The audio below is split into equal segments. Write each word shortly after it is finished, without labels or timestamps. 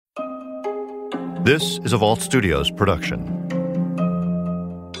This is a Vault Studios production.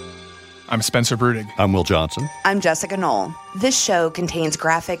 I'm Spencer Brudig. I'm Will Johnson. I'm Jessica Knoll. This show contains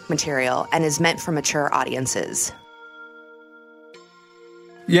graphic material and is meant for mature audiences.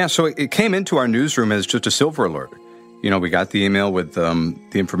 Yeah, so it came into our newsroom as just a silver alert. You know, we got the email with the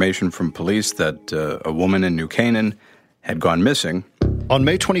information from police that a woman in New Canaan had gone missing. On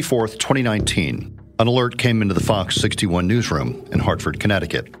May 24th, 2019, an alert came into the Fox 61 newsroom in Hartford,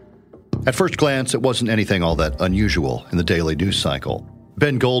 Connecticut. At first glance, it wasn't anything all that unusual in the daily news cycle.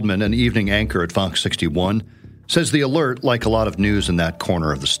 Ben Goldman, an evening anchor at Fox 61, says the alert, like a lot of news in that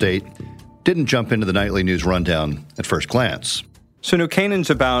corner of the state, didn't jump into the nightly news rundown at first glance. So New Canaan's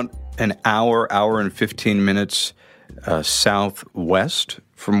about an hour and 15 minutes southwest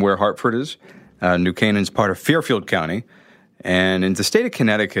from where Hartford is. New Canaan's part of Fairfield County. And in the state of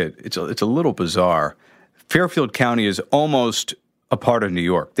Connecticut, it's a little bizarre. Fairfield County is almost a part of New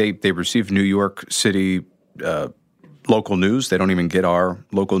York. They receive New York City local news. They don't even get our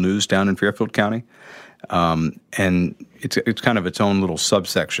local news down in Fairfield County. And it's kind of its own little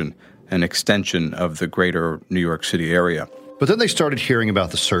subsection, an extension of the greater New York City area. But then they started hearing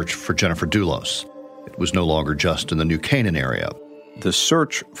about the search for Jennifer Dulos. It was no longer just in the New Canaan area. The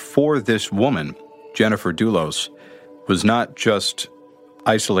search for this woman, Jennifer Dulos, was not just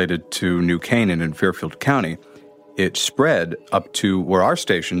isolated to New Canaan and Fairfield County. It spread up to where our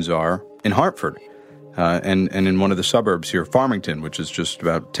stations are in Hartford and in one of the suburbs here, Farmington, which is just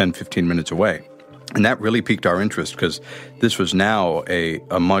about 10, 15 minutes away. And that really piqued our interest because this was now a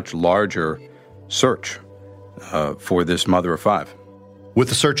much larger search for this mother of five. With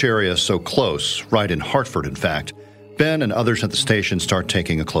the search area so close, right in Hartford, in fact, Ben and others at the station start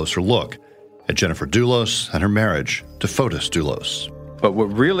taking a closer look at Jennifer Dulos and her marriage to Fotis Dulos. But what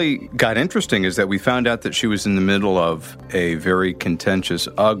really got interesting is that we found out that she was in the middle of a very contentious,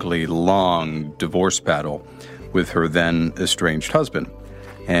 ugly, long divorce battle with her then estranged husband.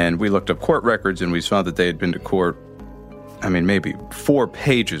 And we looked up court records and we saw that they had been to court, maybe 4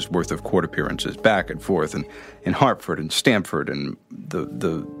 pages worth of court appearances back and forth and in Hartford and Stamford, and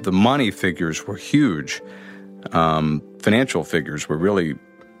the money figures were huge. Financial figures were really,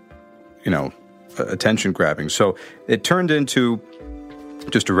 attention grabbing. So it turned into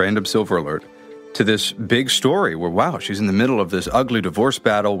just a random silver alert to this big story where, wow, she's in the middle of this ugly divorce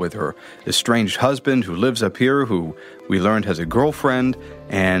battle with her estranged husband who lives up here, who we learned has a girlfriend,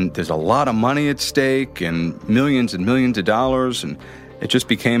 and there's a lot of money at stake and millions of dollars, and it just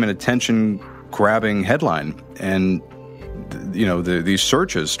became an attention-grabbing headline. And, these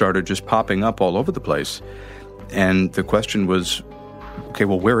searches started just popping up all over the place. And the question was, okay,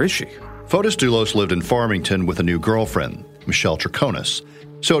 well, where is she? Fotis Dulos lived in Farmington with a new girlfriend, Michelle Troconis,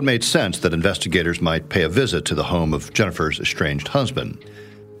 so it made sense that investigators might pay a visit to the home of Jennifer's estranged husband.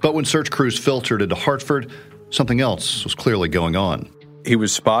 But when search crews filtered into Hartford, something else was clearly going on. He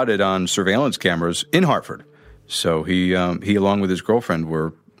was spotted on surveillance cameras in Hartford. So he along with his girlfriend,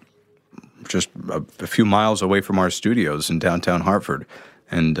 were just a few miles away from our studios in downtown Hartford,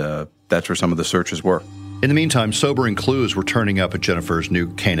 and that's where some of the searches were. In the meantime, sobering clues were turning up at Jennifer's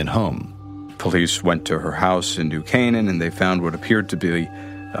New Canaan home. Police went to her house in New Canaan, and they found what appeared to be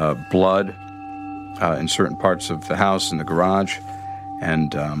blood in certain parts of the house, in the garage.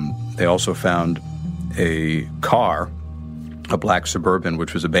 And they also found a car, a black Suburban,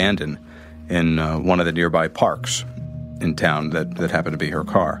 which was abandoned in one of the nearby parks in town that happened to be her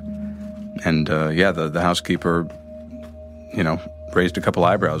car. And, the housekeeper, raised a couple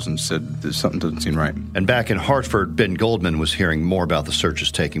eyebrows and said, something doesn't seem right. And back in Hartford, Ben Goldman was hearing more about the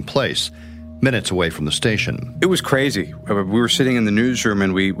searches taking place, minutes away from the station. It was crazy. We were sitting in the newsroom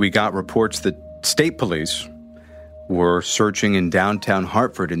and we got reports that state police were searching in downtown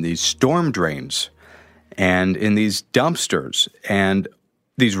Hartford in these storm drains and in these dumpsters and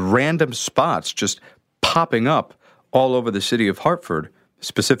these random spots just popping up all over the city of Hartford,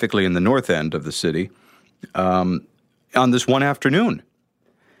 specifically in the north end of the city, on this one afternoon.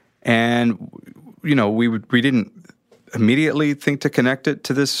 And, we didn't immediately think to connect it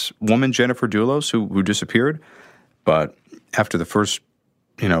to this woman, Jennifer Dulos, who disappeared. But after the first,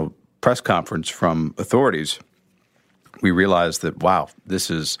 press conference from authorities, we realized that, wow, this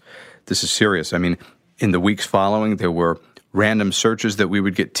is serious. In the weeks following, there were random searches that we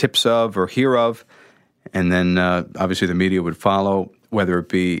would get tips of or hear of. And then, obviously, the media would follow, whether it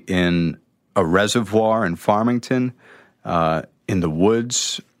be in a reservoir in Farmington, in the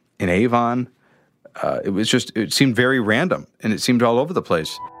woods, in Avon. It seemed very random, and it seemed all over the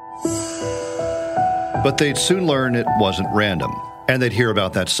place. But they'd soon learn it wasn't random, and they'd hear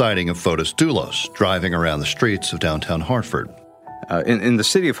about that sighting of Fotis Dulos driving around the streets of downtown Hartford. In the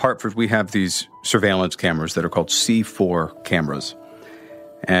city of Hartford, we have these surveillance cameras that are called C4 cameras.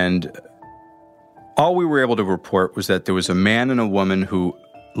 And all we were able to report was that there was a man and a woman who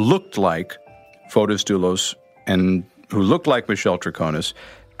looked like Fotis Dulos and who looked like Michelle Troconis,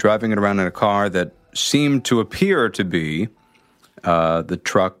 driving it around in a car that seemed to appear to be the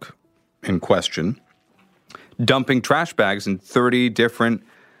truck in question, dumping trash bags in 30 different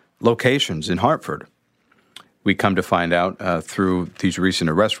locations in Hartford. We come to find out through these recent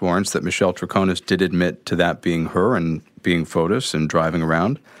arrest warrants that Michelle Troconis did admit to that being her and being Fotis and driving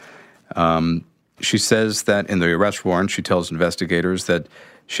around. She says that in the arrest warrant, she tells investigators that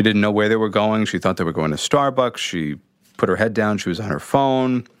she didn't know where they were going. She thought they were going to Starbucks. She put her head down. She was on her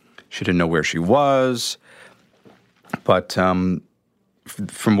phone. She didn't know where she was. But from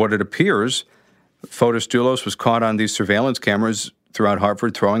what it appears, Fotis Dulos was caught on these surveillance cameras throughout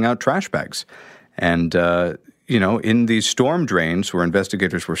Hartford throwing out trash bags. And, in these storm drains where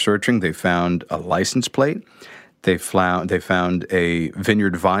investigators were searching, they found a license plate. They found a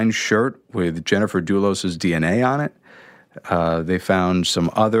Vineyard Vines shirt with Jennifer Dulos' DNA on it. They found some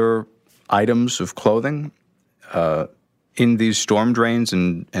other items of clothing in these storm drains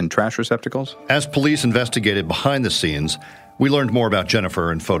and trash receptacles. As police investigated behind the scenes, we learned more about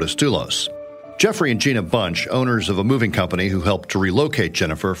Jennifer and Fotis Dulos. Jeffrey and Gina Bunch, owners of a moving company who helped to relocate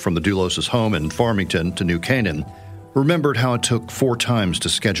Jennifer from the Dulos' home in Farmington to New Canaan, remembered how it took 4 times to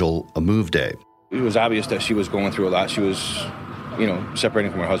schedule a move day. It was obvious that she was going through a lot. She was,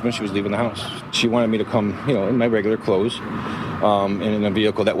 separating from her husband. She was leaving the house. She wanted me to come, in my regular clothes, and in a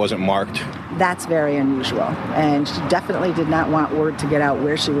vehicle that wasn't marked. That's very unusual. And she definitely did not want word to get out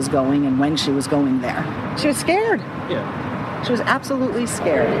where she was going and when she was going there. She was scared. Yeah. She was absolutely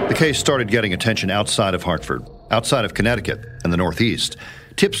scared. The case started getting attention outside of Hartford, outside of Connecticut and the Northeast.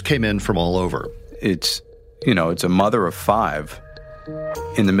 Tips came in from all over. It's a mother of 5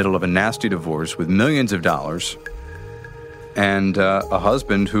 in the middle of a nasty divorce with millions of dollars and a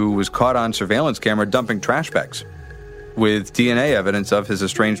husband who was caught on surveillance camera dumping trash bags with DNA evidence of his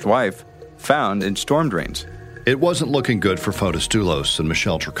estranged wife found in storm drains. It wasn't looking good for Fotis Dulos and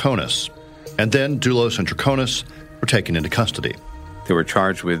Michelle Troconis. And then Dulos and Troconis were taken into custody. They were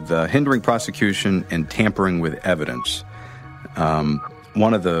charged with hindering prosecution and tampering with evidence.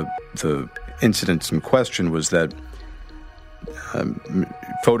 One of the incidents in question was that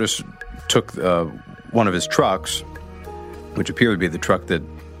Fotis took one of his trucks, which appeared to be the truck that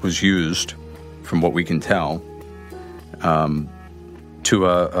was used, from what we can tell, to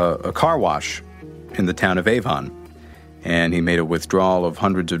a car wash in the town of Avon. And he made a withdrawal of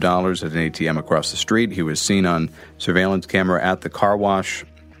hundreds of dollars at an ATM across the street. He was seen on surveillance camera at the car wash,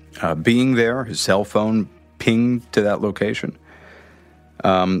 being there. His cell phone pinged to that location.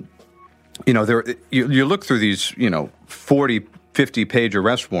 You look through these, 40, 50-page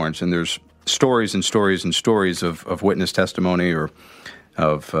arrest warrants, and there's stories and stories and stories of witness testimony or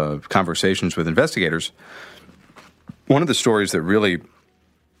of conversations with investigators. One of the stories that really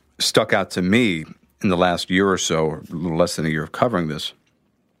stuck out to me in the last year or so, or a little less than a year of covering this,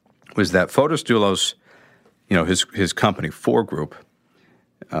 was that Fotis Dulos, his company, 4 Group,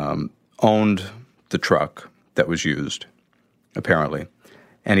 owned the truck that was used, apparently.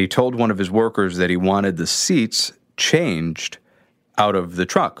 And he told one of his workers that he wanted the seats changed out of the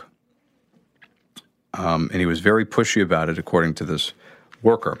truck. And he was very pushy about it, according to this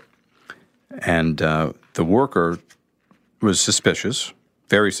worker. And the worker was suspicious,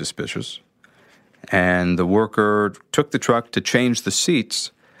 very suspicious. And the worker took the truck to change the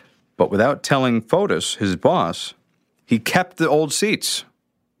seats, but without telling Fotis, his boss, he kept the old seats.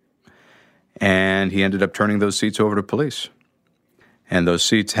 And he ended up turning those seats over to police. And those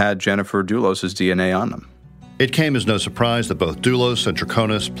seats had Jennifer Dulos' DNA on them. It came as no surprise that both Dulos and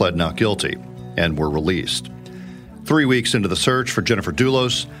Troconis pled not guilty and were released. 3 weeks into the search for Jennifer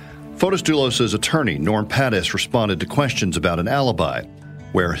Dulos, Fotis Dulos' attorney, Norm Pattis, responded to questions about an alibi,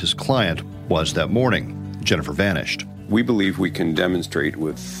 where his client was that morning. Jennifer vanished. We believe we can demonstrate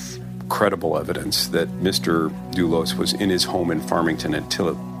with credible evidence that Mr. Dulos was in his home in Farmington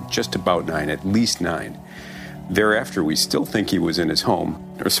until just about 9, at least 9. Thereafter, we still think he was in his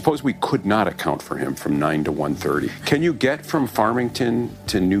home. Or suppose we could not account for him from 9 to 1:30. Can you get from Farmington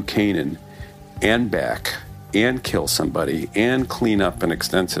to New Canaan and back and kill somebody and clean up an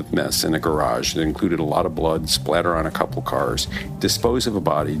extensive mess in a garage that included a lot of blood, splatter on a couple cars, dispose of a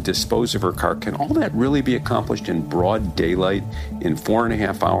body, dispose of her car? Can all that really be accomplished in broad daylight in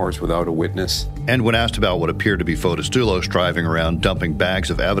 4.5 hours without a witness? And when asked about what appeared to be Fotis Dulos driving around dumping bags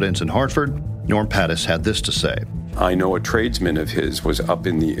of evidence in Hartford, Norm Pattis had this to say. I know a tradesman of his was up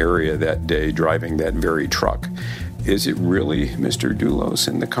in the area that day driving that very truck. Is it really Mr. Dulos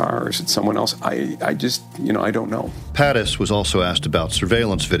in the car, or is it someone else? I just, I don't know. Pattis was also asked about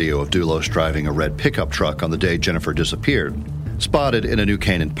surveillance video of Dulos driving a red pickup truck on the day Jennifer disappeared, spotted in a New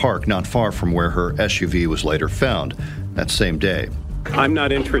Canaan park not far from where her SUV was later found that same day. I'm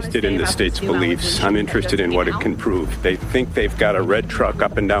not interested in the state's beliefs. I'm interested in what it can prove. They think they've got a red truck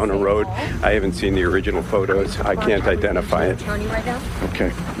up and down a road. I haven't seen the original photos. I can't identify it.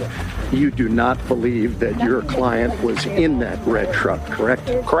 Okay. You do not believe that your client was in that red truck, correct?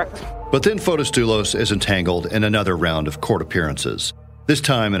 Correct. But then Fotis Dulos is entangled in another round of court appearances, this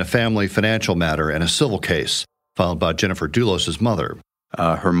time in a family financial matter and a civil case filed by Jennifer Dulos' mother.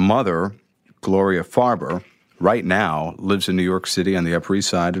 Her mother, Gloria Farber, right now lives in New York City on the Upper East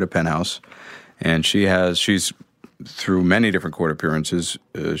Side at a penthouse, and she's through many different court appearances,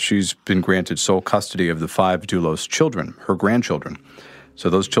 she's been granted sole custody of the 5 Dulos children, her grandchildren.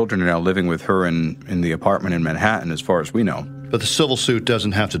 So those children are now living with her in the apartment in Manhattan, as far as we know. But the civil suit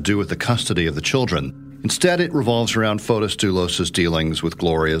doesn't have to do with the custody of the children. Instead, it revolves around Fotis Dulos' dealings with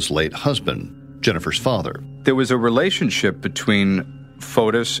Gloria's late husband, Jennifer's father. There was a relationship between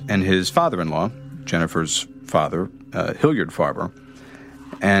Fotis and his father-in-law, Jennifer's father, Hilliard Farber,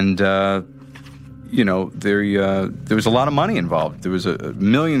 and there was a lot of money involved. There was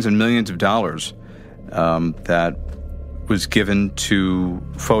millions and millions of dollars that was given to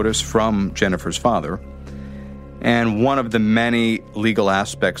Fotis from Jennifer's father. And one of the many legal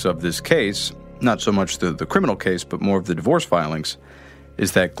aspects of this case, not so much the criminal case, but more of the divorce filings,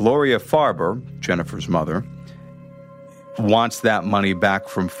 is that Gloria Farber, Jennifer's mother, wants that money back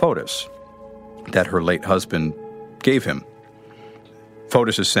from Fotis that her late husband gave him.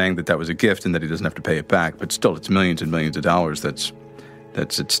 Fotis is saying that was a gift and that he doesn't have to pay it back, but still it's millions and millions of dollars that's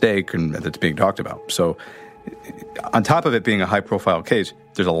at stake and that's being talked about. So on top of it being a high-profile case,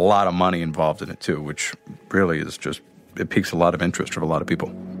 there's a lot of money involved in it too, which really is it piques a lot of interest from a lot of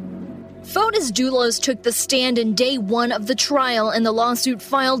people. Fotis Dulos took the stand in day one of the trial in the lawsuit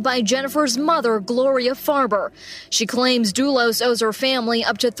filed by Jennifer's mother, Gloria Farber. She claims Dulos owes her family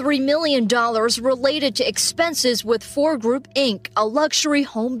up to $3 million related to expenses with 4 Group Inc., a luxury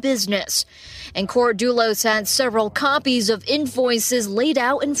home business. In court, Dulos had several copies of invoices laid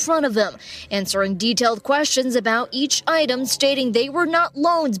out in front of him, answering detailed questions about each item, stating they were not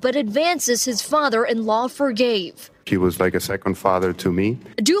loans but advances his father-in-law forgave. He was like a second father to me.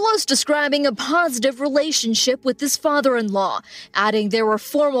 Dulos describing a positive relationship with his father-in-law, adding there were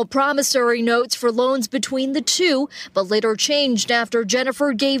formal promissory notes for loans between the two, but later changed after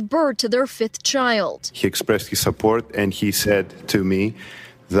Jennifer gave birth to their 5th child. He expressed his support, and he said to me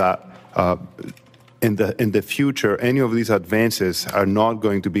that in the future, any of these advances are not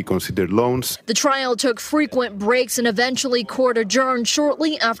going to be considered loans. The trial took frequent breaks and eventually court adjourned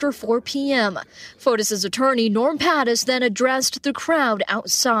shortly after 4 p.m. Fotis' attorney, Norm Pattis, then addressed the crowd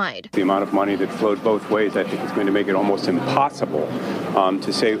outside. The amount of money that flowed both ways, I think, is going to make it almost impossible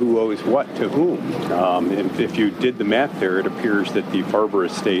to say who owes what to whom. If you did the math there, it appears that the Farber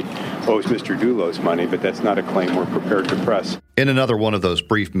estate owes Mr. Dulos money, but that's not a claim we're prepared to press. In another one of those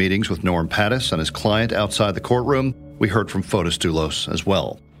brief meetings with Norm Pattis and his client outside the courtroom, we heard from Fotis Dulos as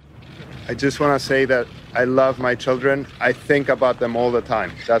well. I just want to say that I love my children. I think about them all the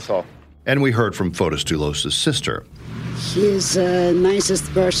time. That's all. And we heard from Fotis Dulos' sister. He is the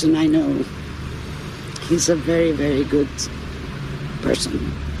nicest person I know. He's a very, very good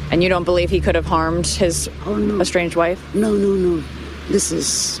person. And you don't believe he could have harmed his estranged wife? No. This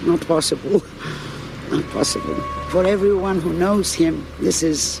is not possible. Not possible. For everyone who knows him, this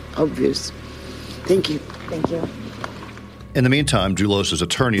is obvious. Thank you. Thank you. In the meantime, Dulos'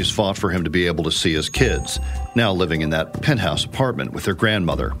 attorneys fought for him to be able to see his kids, now living in that penthouse apartment with their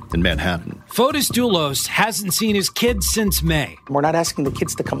grandmother in Manhattan. Fotis Dulos hasn't seen his kids since May. We're not asking the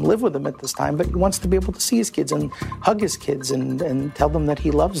kids to come live with him at this time, but he wants to be able to see his kids and hug his kids and tell them that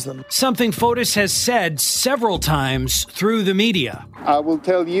he loves them. Something Fotis has said several times through the media. I will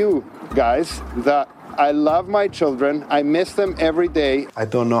tell you guys that I love my children. I miss them every day. I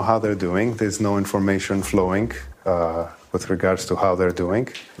don't know how they're doing. There's no information flowing with regards to how they're doing.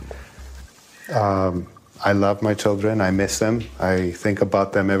 I love my children. I miss them. I think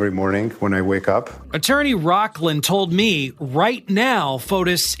about them every morning when I wake up. Attorney Rockland told me right now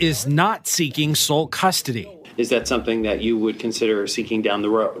Fotis is not seeking sole custody. Is that something that you would consider seeking down the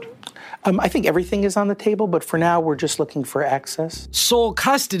road? I think everything is on the table, but for now, we're just looking for access. Sole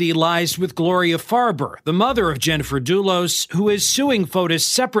custody lies with Gloria Farber, the mother of Jennifer Dulos, who is suing Fotis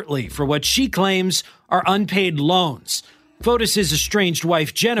separately for what she claims are unpaid loans. Fotis' estranged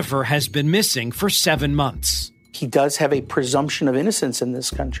wife, Jennifer, has been missing for 7 months. He does have a presumption of innocence in this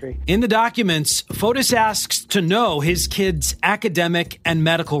country. In the documents, Fotis asks to know his kids' academic and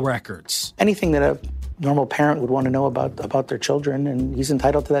medical records. Anything that a normal parent would want to know about their children, and he's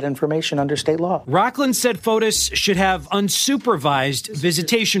entitled to that information under state law. Rockland said Fotis should have unsupervised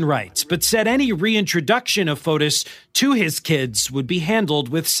visitation rights, but said any reintroduction of Fotis to his kids would be handled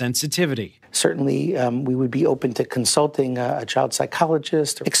with sensitivity. Certainly, we would be open to consulting a child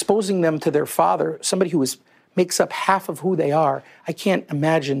psychologist, exposing them to their father, somebody who makes up half of who they are. I can't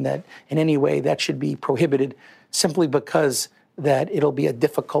imagine that in any way that should be prohibited simply because that it'll be a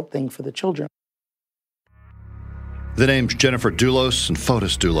difficult thing for the children. The names Jennifer Dulos and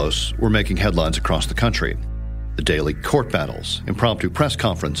Fotis Dulos were making headlines across the country. The daily court battles, impromptu press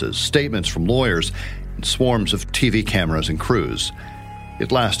conferences, statements from lawyers, and swarms of TV cameras and crews.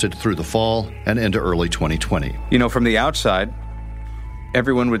 It lasted through the fall and into early 2020. You know, from the outside,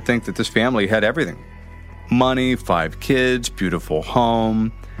 everyone would think that this family had everything. Money, 5 kids, beautiful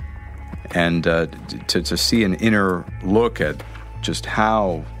home. And to see an inner look at just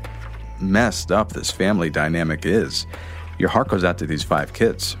how messed up this family dynamic is, your heart goes out to these 5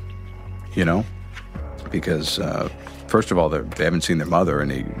 kids, you know? Because, first of all, they haven't seen their mother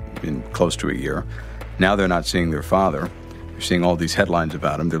in close to a year. Now they're not seeing their father. You're seeing all these headlines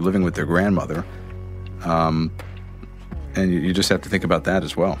about them. They're living with their grandmother. And you just have to think about that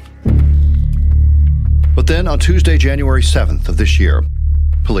as well. But then on Tuesday, January 7th of this year,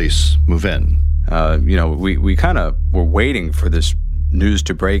 police move in. We kind of were waiting for this news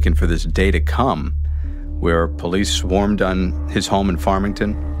to break and for this day to come where police swarmed on his home in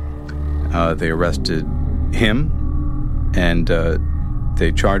Farmington. They arrested him and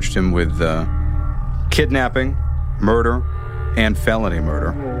they charged him with kidnapping, murder, and felony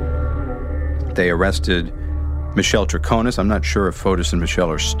murder. They arrested Michelle Troconis. I'm not sure if Fotis and Michelle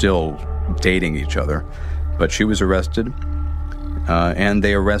are still dating each other, but she was arrested. And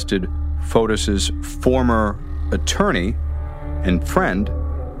they arrested Fotis's former attorney and friend,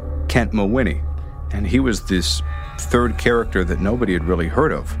 Kent Mawhinney. And he was this third character that nobody had really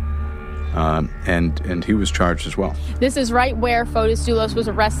heard of. And he was charged as well. This is right where Fotis Dulos was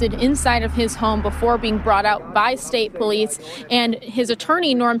arrested, inside of his home before being brought out by state police. And his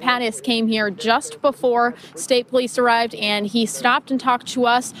attorney, Norm Pattis, came here just before state police arrived, and he stopped and talked to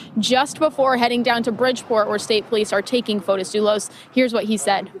us just before heading down to Bridgeport, where state police are taking Fotis Dulos. Here's what he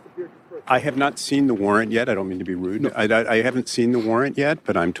said. I have not seen the warrant yet. I don't mean to be rude. No. I haven't seen the warrant yet,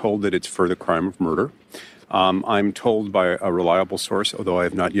 but I'm told that it's for the crime of murder. I'm told by a reliable source, although I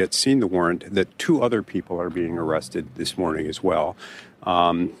have not yet seen the warrant, that 2 other people are being arrested this morning as well.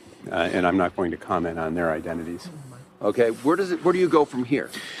 And I'm not going to comment on their identities. Okay. Where do you go from here?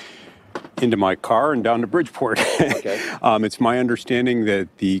 Into my car and down to Bridgeport. Okay. It's my understanding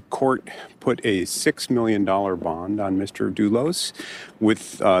that the court put a $6 million bond on Mr. Dulos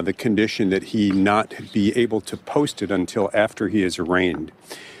with the condition that he not be able to post it until after he is arraigned.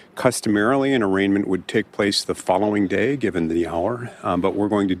 Customarily, an arraignment would take place the following day, given the hour, but we're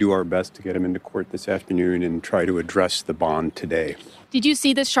going to do our best to get him into court this afternoon and try to address the bond today. Did you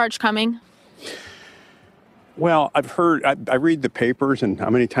see this charge coming? Well, I've heard, I read the papers, and how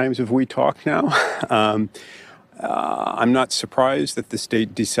many times have we talked now? I'm not surprised that the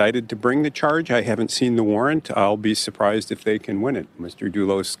state decided to bring the charge. I haven't seen the warrant. I'll be surprised if they can win it. Mr.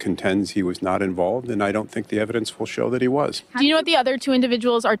 Dulos contends he was not involved, and I don't think the evidence will show that he was. Do you know what the other 2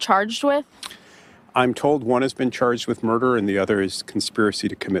 individuals are charged with? I'm told one has been charged with murder and the other is conspiracy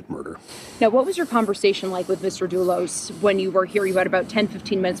to commit murder. Now, what was your conversation like with Mr. Dulos when you were here? You had about 10,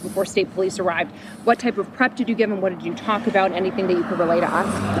 15 minutes before state police arrived. What type of prep did you give him? What did you talk about? Anything that you could relay to us?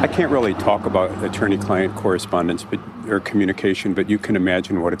 I can't really talk about attorney-client correspondence or communication, but you can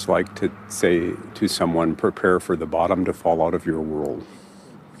imagine what it's like to say to someone, prepare for the bottom to fall out of your world.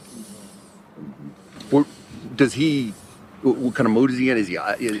 Well, does he... What kind of mood is he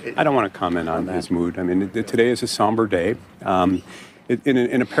in? I don't want to comment on his mood. I mean, today is a somber day.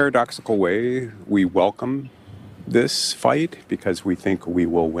 In a paradoxical way, we welcome this fight because we think we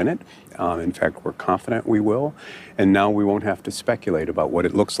will win it. In fact, we're confident we will. And now we won't have to speculate about what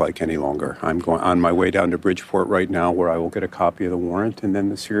it looks like any longer. I'm going on my way down to Bridgeport right now, where I will get a copy of the warrant, and then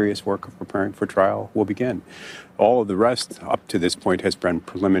the serious work of preparing for trial will begin. All of the rest up to this point has been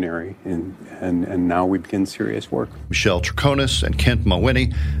preliminary, and now we begin serious work. Michelle Troconis and Kent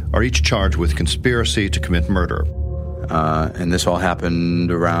Mawhinney are each charged with conspiracy to commit murder. And this all happened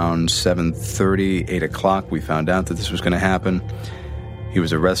around 7:30, 8 o'clock. We found out that this was going to happen. He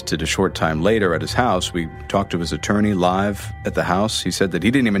was arrested a short time later at his house. We talked to his attorney live at the house. He said that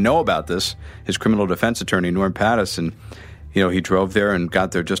he didn't even know about this. His criminal defense attorney, Norm Pattis, and he drove there and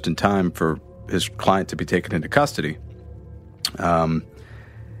got there just in time for his client to be taken into custody.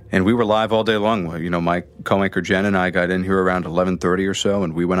 And we were live all day long. You know, my co-anchor Jen and I got in here around 11:30 or so,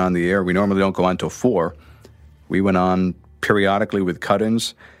 and we went on the air. We normally don't go on until 4. We went on periodically with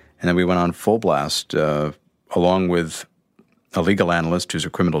cut-ins, and then we went on full blast along with a legal analyst who's a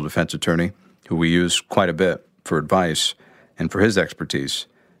criminal defense attorney who we use quite a bit for advice and for his expertise.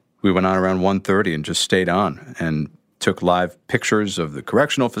 We went on around 1:30 and just stayed on and took live pictures of the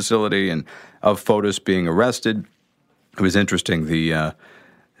correctional facility and of Fotis being arrested. It was interesting. The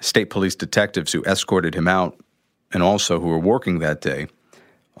state police detectives who escorted him out and also who were working that day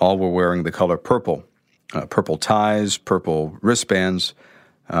all were wearing the color purple, purple ties, purple wristbands,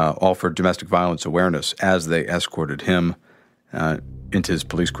 all for domestic violence awareness as they escorted him into his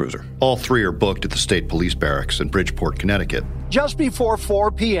police cruiser. All 3 are booked at the state police barracks in Bridgeport, Connecticut. Just before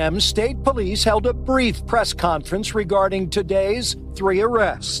 4 p.m., state police held a brief press conference regarding today's 3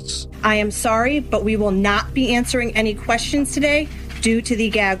 arrests. I am sorry, but we will not be answering any questions today due to the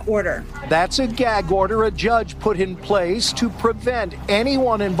gag order. That's a gag order a judge put in place to prevent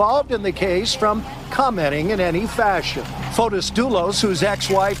anyone involved in the case from commenting in any fashion. Fotis Dulos, whose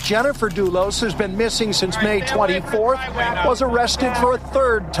ex-wife Jennifer Dulos has been missing since May 24th, was arrested for a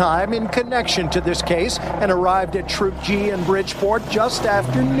 3rd time in connection to this case and arrived at Troop G in Bridgeport just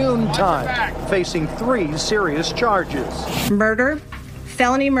after noontime, facing 3 serious charges. Murder,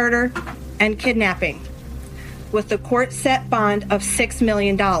 felony murder, and kidnapping, with the court-set bond of $6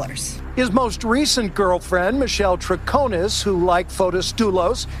 million. His most recent girlfriend, Michelle Troconis, who, like Fotis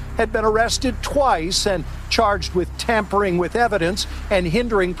Dulos, had been arrested twice and charged with tampering with evidence and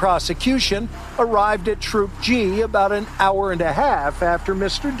hindering prosecution, arrived at Troop G about an hour and a half after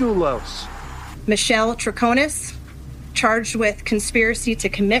Mr. Dulos. Michelle Troconis, charged with conspiracy to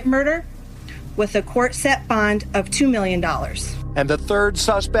commit murder, with a court-set bond of $2 million. And the 3rd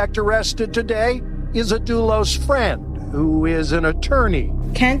suspect arrested today is a Dulos friend, who is an attorney.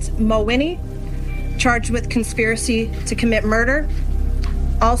 Kent Mowini, charged with conspiracy to commit murder,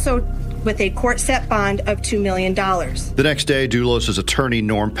 also with a court-set bond of $2 million. The next day, Dulos' attorney,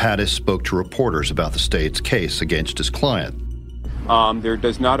 Norm Pattis, spoke to reporters about the state's case against his client. There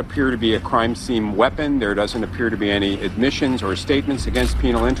does not appear to be a crime scene weapon. There doesn't appear to be any admissions or statements against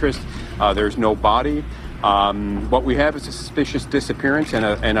penal interest. There's no body. What we have is a suspicious disappearance and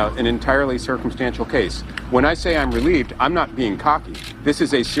an entirely circumstantial case. When I say I'm relieved, I'm not being cocky. This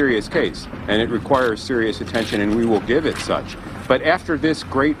is a serious case, and it requires serious attention, and we will give it such. But after this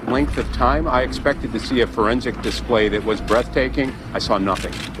great length of time, I expected to see a forensic display that was breathtaking. I saw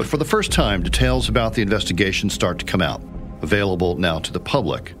nothing. But for the first time, details about the investigation start to come out, available now to the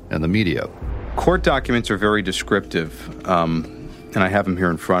public and the media. Court documents are very descriptive, and I have them here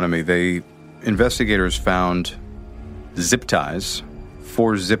in front of me. Investigators found zip ties,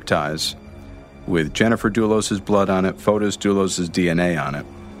 4 zip ties, with Jennifer Dulos' blood on it, Fotis Dulos' DNA on it.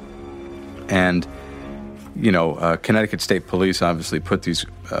 And, you know, Connecticut State Police obviously put these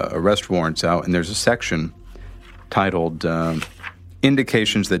arrest warrants out, and there's a section titled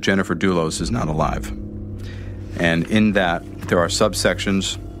Indications that Jennifer Dulos is not alive. And in that, there are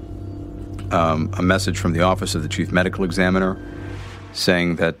subsections, a message from the Office of the Chief Medical Examiner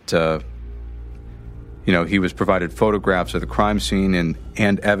saying that he was provided photographs of the crime scene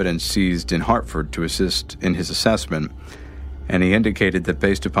and evidence seized in Hartford to assist in his assessment. And he indicated that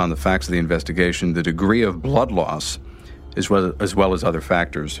based upon the facts of the investigation, the degree of blood loss, as well as other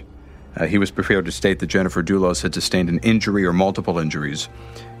factors, he was prepared to state that Jennifer Dulos had sustained an injury or multiple injuries,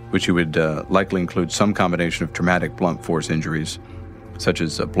 which he would likely include some combination of traumatic blunt force injuries, such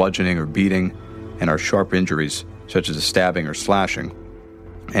as bludgeoning or beating, and our sharp injuries, such as a stabbing or slashing.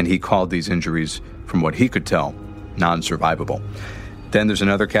 And he called these injuries, from what he could tell, non-survivable. Then there's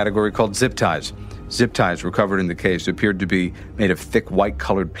another category called zip ties. Zip ties recovered in the case appeared to be made of thick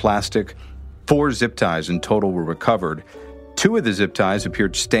white-colored plastic. 4 zip ties in total were recovered. 2 of the zip ties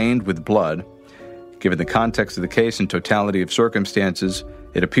appeared stained with blood. Given the context of the case and totality of circumstances,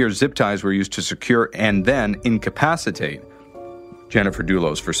 it appears zip ties were used to secure and then incapacitate Jennifer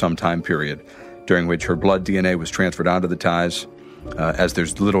Dulos for some time period, during which her blood DNA was transferred onto the ties, as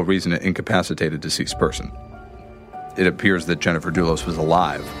there's little reason to incapacitate a deceased person. It appears that Jennifer Dulos was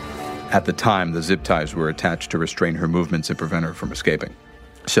alive at the time the zip ties were attached to restrain her movements and prevent her from escaping.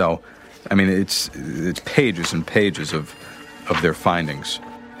 So, I mean, it's pages and pages of their findings.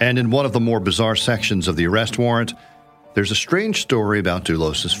 And in one of the more bizarre sections of the arrest warrant, there's a strange story about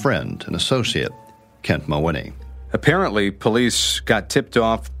Dulos' friend and associate, Kent Mowini. Apparently, police got tipped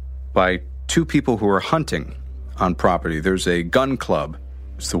off by 2 people who were hunting on property. There's a gun club.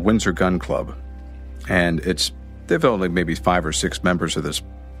 It's the Windsor Gun Club. And they've only maybe 5 or 6 members of this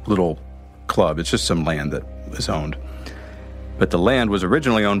little club. It's just some land that is owned. But the land was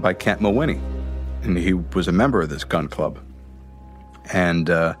originally owned by Kent Mawhinney, and he was a member of this gun club. And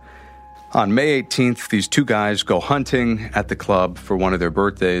on May 18th, these two guys go hunting at the club for one of their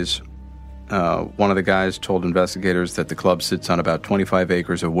birthdays. One of the guys told investigators that the club sits on about 25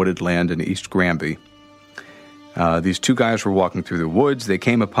 acres of wooded land in East Granby. These two guys were walking through the woods. They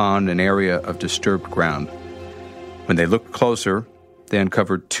came upon an area of disturbed ground. When they looked closer, they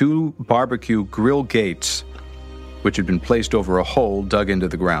uncovered two barbecue grill gates, which had been placed over a hole dug into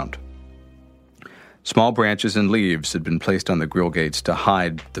the ground. Small branches and leaves had been placed on the grill gates to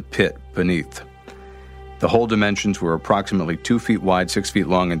hide the pit beneath. The hole dimensions were approximately 2 feet wide, 6 feet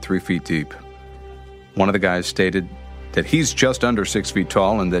long, and 3 feet deep. One of the guys stated that he's just under 6 feet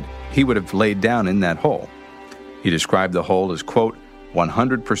tall and that he would have laid down in that hole. He described the hole as, quote,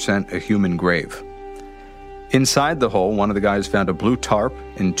 100% a human grave. Inside the hole, one of the guys found a blue tarp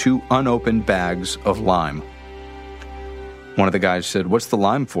and 2 unopened bags of lime. One of the guys said, "What's the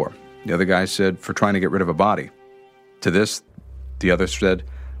lime for?" The other guy said, "For trying to get rid of a body." To this, the other said,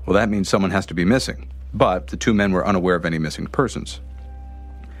 "Well, that means someone has to be missing." But the two men were unaware of any missing persons.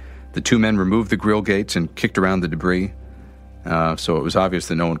 The two men removed the grill gates and kicked around the debris, so it was obvious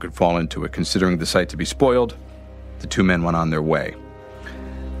that no one could fall into it. Considering the site to be spoiled, the two men went on their way.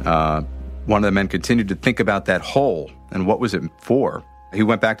 One of the men continued to think about that hole and what was it for. He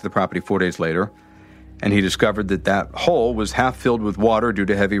went back to the property 4 days later, and he discovered that that hole was half filled with water due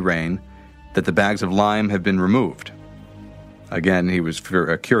to heavy rain, that the bags of lime had been removed. Again, he was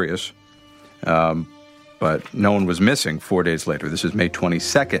curious, but no one was missing 4 days later. This is May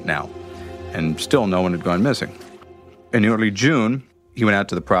 22nd now, and still no one had gone missing. In early June, he went out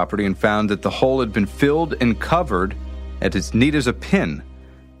to the property and found that the hole had been filled and covered at as neat as a pin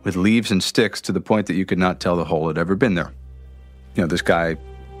with leaves and sticks to the point that you could not tell the hole had ever been there. You know, this guy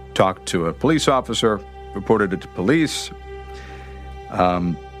talked to a police officer, reported it to police.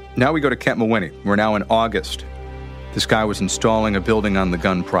 Now we go to Kent Mawhinney. We're now in August. This guy was installing a building on the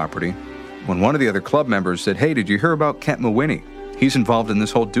gun property when one of the other club members said, "Hey, did you hear about Kent Mawhinney? He's involved in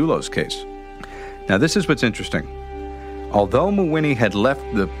this whole Dulos case." Now, this is what's interesting. Although Mawhinney had left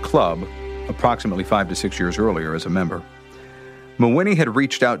the club approximately 5 to 6 years earlier as a member, Mawhinney had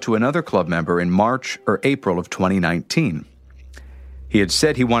reached out to another club member in March or April of 2019. He had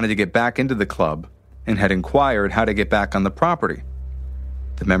said he wanted to get back into the club and had inquired how to get back on the property.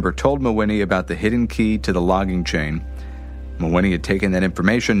 The member told Mawhinney about the hidden key to the logging chain. Mawhinney had taken that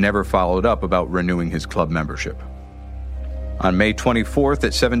information, never followed up about renewing his club membership. On May 24th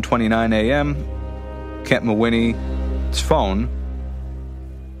at 7:29 a.m., Kent Mawhinney's phone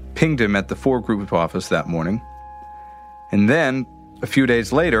pinged him at the Ford Group office that morning. And then, a few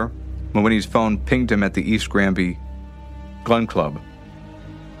days later, Mawhinney's phone pinged him at the East Granby Gun Club,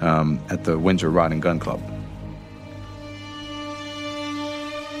 at the Windsor Rod and Gun Club.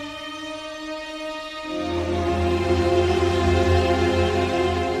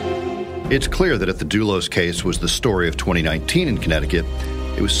 It's clear that if the Dulos case was the story of 2019 in Connecticut,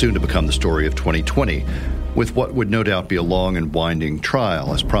 it was soon to become the story of 2020, with what would no doubt be a long and winding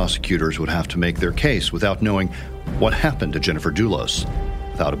trial, as prosecutors would have to make their case without knowing what happened to Jennifer Dulos,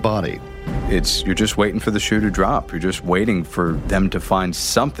 without a body. You're just waiting for the shoe to drop. You're just waiting for them to find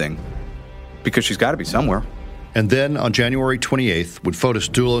something, because she's got to be somewhere. And then on January 28th, when Fotis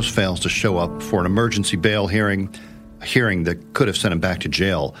Dulos fails to show up for an emergency bail hearing, a hearing that could have sent him back to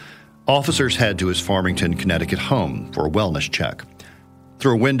jail, officers head to his Farmington, Connecticut home for a wellness check.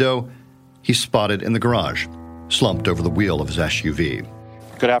 Through a window, he's spotted in the garage, slumped over the wheel of his SUV.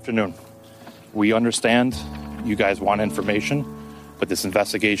 Good afternoon. We understand you guys want information, but this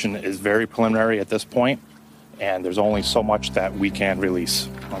investigation is very preliminary at this point, and there's only so much that we can release,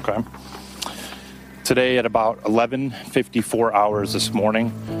 okay? Today at about 11:54 hours this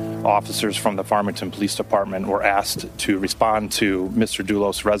morning, officers from the Farmington Police Department were asked to respond to Mr.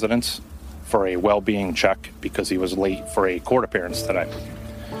 Dulos' residence for a well-being check because he was late for a court appearance today.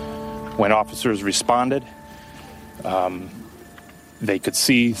 When officers responded, they could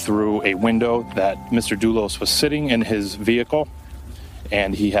see through a window that Mr. Dulos was sitting in his vehicle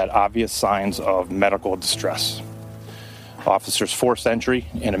and he had obvious signs of medical distress. Officers forced entry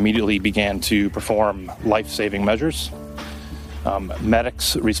and immediately began to perform life-saving measures.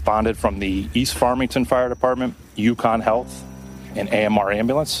 Medics responded from the East Farmington Fire Department, Yukon Health, and AMR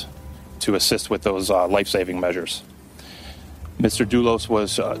Ambulance to assist with those life-saving measures. Mr. Dulos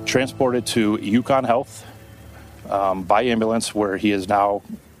was transported to Yukon Health by ambulance, where he is now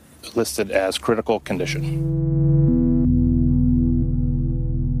listed as critical condition.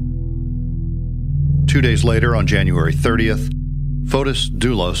 2 days later, on January 30th, Fotis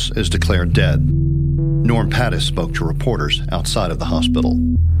Doulos is declared dead. Norm Pattis spoke to reporters outside of the hospital.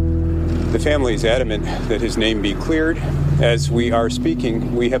 The family is adamant that his name be cleared. As we are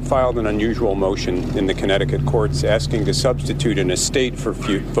speaking, we have filed an unusual motion in the Connecticut courts asking to substitute an estate for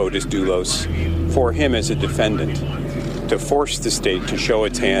Fotis Doulos for him as a defendant, to force the state to show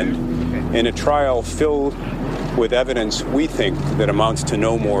its hand in a trial filled with evidence we think that amounts to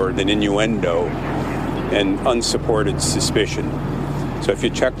no more than innuendo and unsupported suspicion. So if you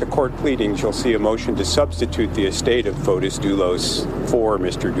check the court pleadings, you'll see a motion to substitute the estate of Fotis Doulos for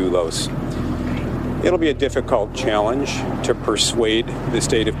Mr. Doulos. It'll be a difficult challenge to persuade the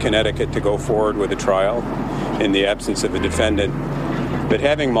state of Connecticut to go forward with a trial in the absence of a defendant. But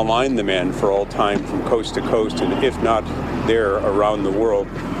having maligned the man for all time from coast to coast, and if not there around the world,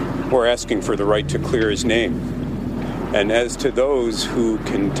 we're asking for the right to clear his name. And as to those who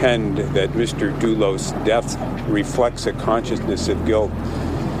contend that Mr. Doulos' death reflects a consciousness of guilt,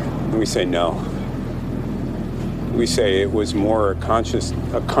 we say no. We say it was more a conscience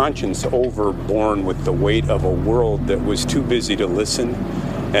overborne with the weight of a world that was too busy to listen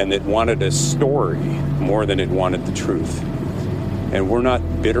and that wanted a story more than it wanted the truth. And we're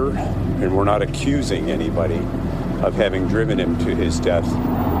not bitter, and we're not accusing anybody of having driven him to his death.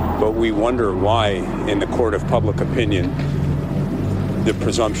 But we wonder why, in the court of public opinion, the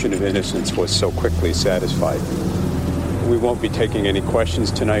presumption of innocence was so quickly satisfied. We won't be taking any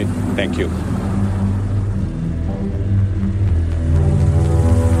questions tonight. Thank you.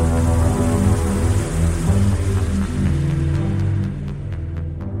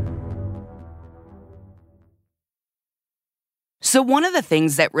 So one of the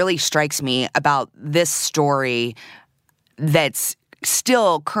things that really strikes me about this story that's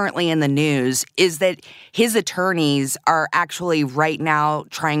still currently in the news is that his attorneys are actually right now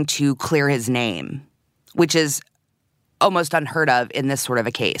trying to clear his name, which is almost unheard of in this sort of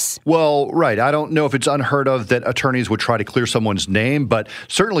a case. Well, right. I don't know if it's unheard of that attorneys would try to clear someone's name, but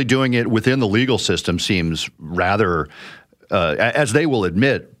certainly doing it within the legal system seems rather, as they will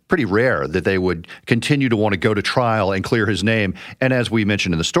admit, pretty rare that they would continue to want to go to trial and clear his name. And as we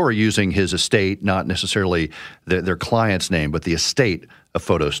mentioned in the story, using his estate, not necessarily their client's name, but the estate of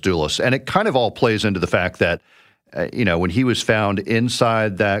Fotis Doulos. And it kind of all plays into the fact that, when he was found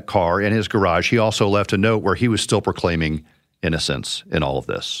inside that car in his garage, he also left a note where he was still proclaiming innocence in all of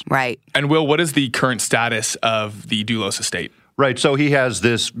this. Right. And Will, what is the current status of the Doulos estate? Right. So he has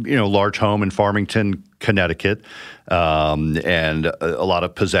this, large home in Farmington, Connecticut, and a lot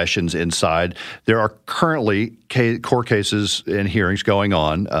of possessions inside. There are currently court cases and hearings going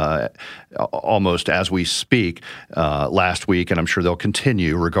on almost as we speak last week, and I'm sure they'll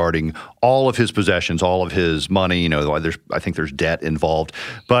continue regarding all of his possessions, all of his money. I think there's debt involved.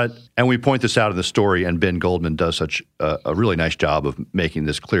 And we point this out in the story, and Ben Goldman does such a really nice job of making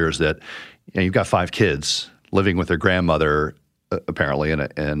this clear, is that you've got 5 kids living with their grandmother, apparently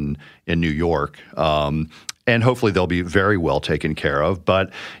in New York, and hopefully they'll be very well taken care of.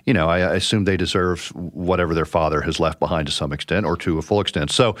 But I assume they deserve whatever their father has left behind to some extent, or to a full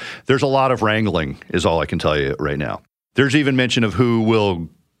extent. So there's a lot of wrangling, is all I can tell you right now. There's even mention of who will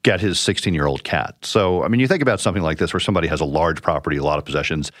get his 16-year-old cat. So you think about something like this, where somebody has a large property, a lot of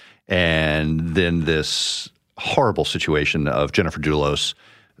possessions, and then this horrible situation of Jennifer Doulos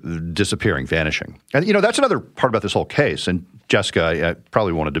disappearing, vanishing. And, that's another part about this whole case. And Jessica, I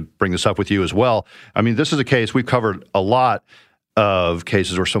probably wanted to bring this up with you as well. This is a case, we've covered a lot of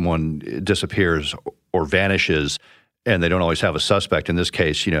cases where someone disappears or vanishes and they don't always have a suspect. In this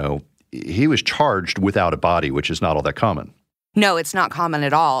case, he was charged without a body, which is not all that common. No, it's not common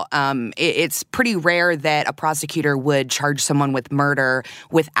at all. It's pretty rare that a prosecutor would charge someone with murder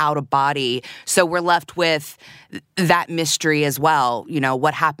without a body. So we're left with that mystery as well.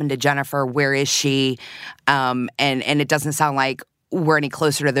 What happened to Jennifer? Where is she? And it doesn't sound like we're any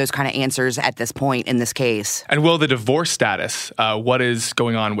closer to those kind of answers at this point in this case. And Will, the divorce status, what is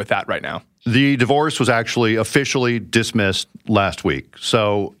going on with that right now? The divorce was actually officially dismissed last week.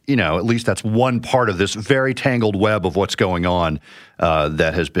 So, at least that's one part of this very tangled web of what's going on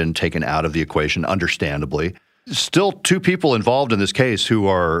that has been taken out of the equation, understandably. Still 2 people involved in this case who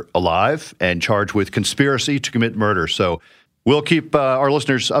are alive and charged with conspiracy to commit murder. So we'll keep our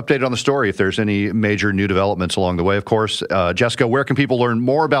listeners updated on the story if there's any major new developments along the way, of course. Jessica, where can people learn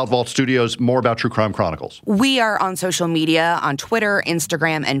more about Vault Studios, more about True Crime Chronicles? We are on social media, on Twitter,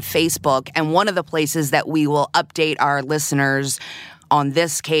 Instagram, and Facebook. And one of the places that we will update our listeners on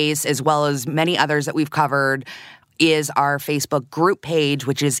this case, as well as many others that we've covered, is our Facebook group page,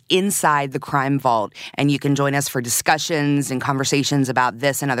 which is Inside the Crime Vault. And you can join us for discussions and conversations about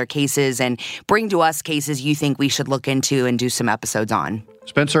this and other cases, and bring to us cases you think we should look into and do some episodes on.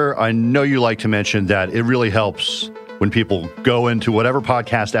 Spencer, I know you like to mention that it really helps when people go into whatever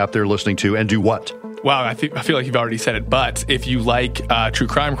podcast app they're listening to and do what? Wow, I feel like you've already said it, but if you like True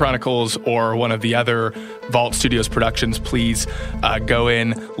Crime Chronicles or one of the other Vault Studios productions, please go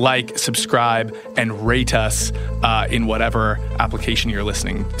in, like, subscribe, and rate us in whatever application you're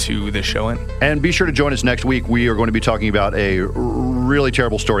listening to this show in. And be sure to join us next week. We are going to be talking about a really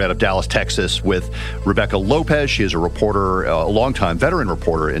terrible story out of Dallas, Texas with Rebecca Lopez. She is a reporter, a longtime veteran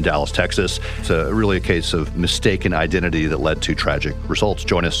reporter in Dallas, Texas. It's really a case of mistaken identity that led to tragic results.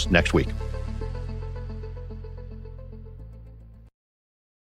 Join us next week.